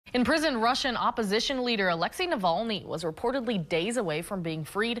In prison, Russian opposition leader Alexei Navalny was reportedly days away from being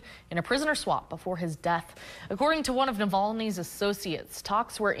freed in a prisoner swap before his death. According to one of Navalny's associates,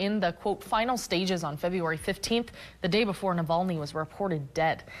 talks were in the, quote, final stages on February 15th, the day before Navalny was reported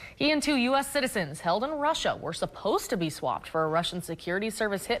dead. He and two U.S. citizens held in Russia were supposed to be swapped for a Russian security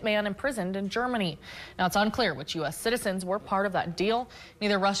service hitman imprisoned in Germany. Now, it's unclear which U.S. citizens were part of that deal.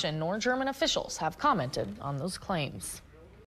 Neither Russian nor German officials have commented on those claims.